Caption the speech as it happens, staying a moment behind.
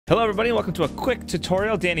Hello everybody and welcome to a quick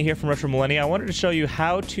tutorial. Danny here from Retro Millennia. I wanted to show you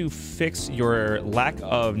how to fix your lack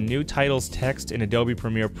of new titles text in Adobe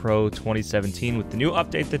Premiere Pro 2017. With the new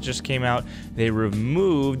update that just came out, they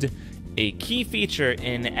removed a key feature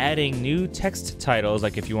in adding new text titles.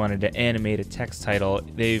 Like if you wanted to animate a text title,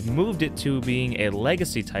 they've moved it to being a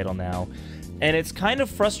legacy title now. And it's kind of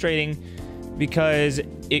frustrating because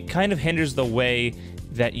it kind of hinders the way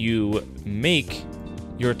that you make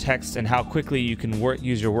your text and how quickly you can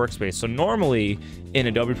use your workspace. So normally in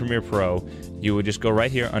Adobe Premiere Pro, you would just go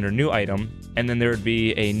right here under New Item, and then there would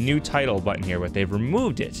be a New Title button here, but they've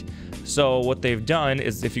removed it. So what they've done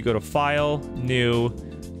is if you go to File, New,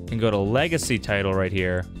 and go to Legacy Title right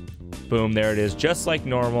here, boom, there it is, just like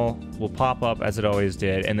normal, will pop up as it always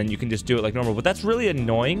did, and then you can just do it like normal. But that's really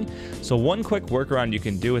annoying. So one quick workaround you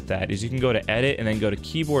can do with that is you can go to Edit and then go to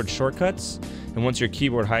Keyboard Shortcuts. And once your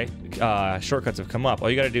keyboard shortcuts have come up, all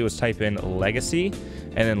you got to do is type in Legacy,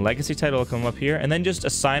 and then Legacy Title will come up here, and then just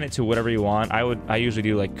assign it to whatever you want. I usually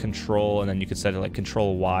do like Control, and then you could set it like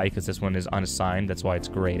Control Y because this one is unassigned. That's why it's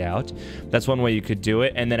grayed out. That's one way you could do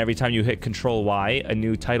it. And then every time you hit Control Y, a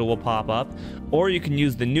new title will pop up. Or you can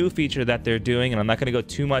use the new feature that they're doing, and I'm not going to go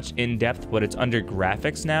too much in depth, but it's under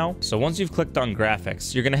Graphics now. So once you've clicked on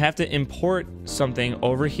Graphics, you're going to have to import something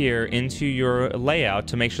over here into your layout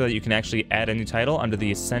to make sure that you can actually add a new title under the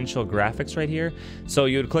Essential Graphics right here. So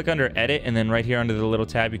you would click under Edit, and then right here under the little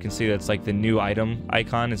tab, you can see that's like the New Item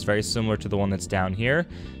icon. It's very similar to the one that's down here.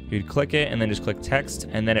 You'd click it, and then just click Text,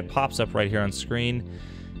 and then it pops up right here on screen.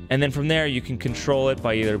 And then from there, you can control it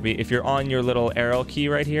by either if you're on your little arrow key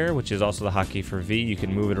right here, which is also the hotkey for V, you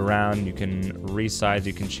can move it around, you can resize,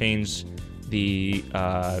 you can change the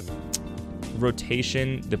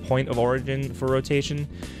rotation, the point of origin for rotation.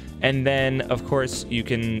 And then, of course, you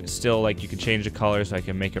can still, you can change the color, so I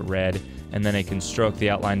can make it red, and then I can stroke the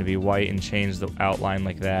outline to be white and change the outline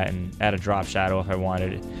like that, and add a drop shadow if I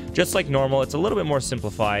wanted it. Just like normal, it's a little bit more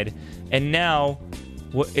simplified. And now,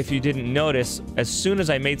 if you didn't notice, as soon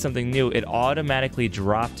as I made something new, it automatically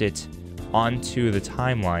dropped it onto the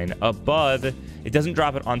timeline above. It doesn't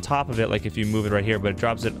drop it on top of it like if you move it right here, but it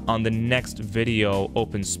drops it on the next video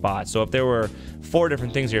open spot. So if there were 4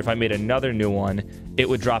 different things here, if I made another new one, it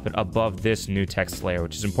would drop it above this new text layer,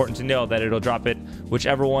 which is important to know that it'll drop it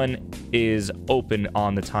whichever one is open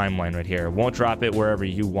on the timeline right here. It won't drop it wherever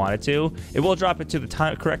you want it to. It will drop it to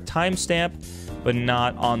the correct timestamp, but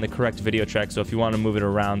not on the correct video track. So if you want to move it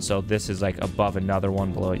around, so this is like above another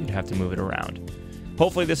one below it, you'd have to move it around.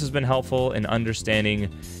 Hopefully this has been helpful in understanding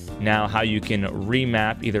now how you can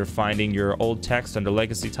remap, either finding your old text under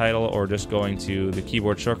Legacy Title or just going to the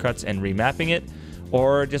keyboard shortcuts and remapping it,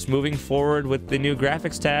 or just moving forward with the new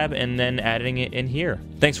graphics tab and then adding it in here.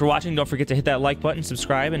 Thanks for watching. Don't forget to hit that like button,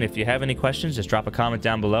 subscribe, and if you have any questions, just drop a comment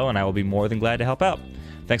down below and I will be more than glad to help out.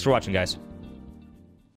 Thanks for watching, guys.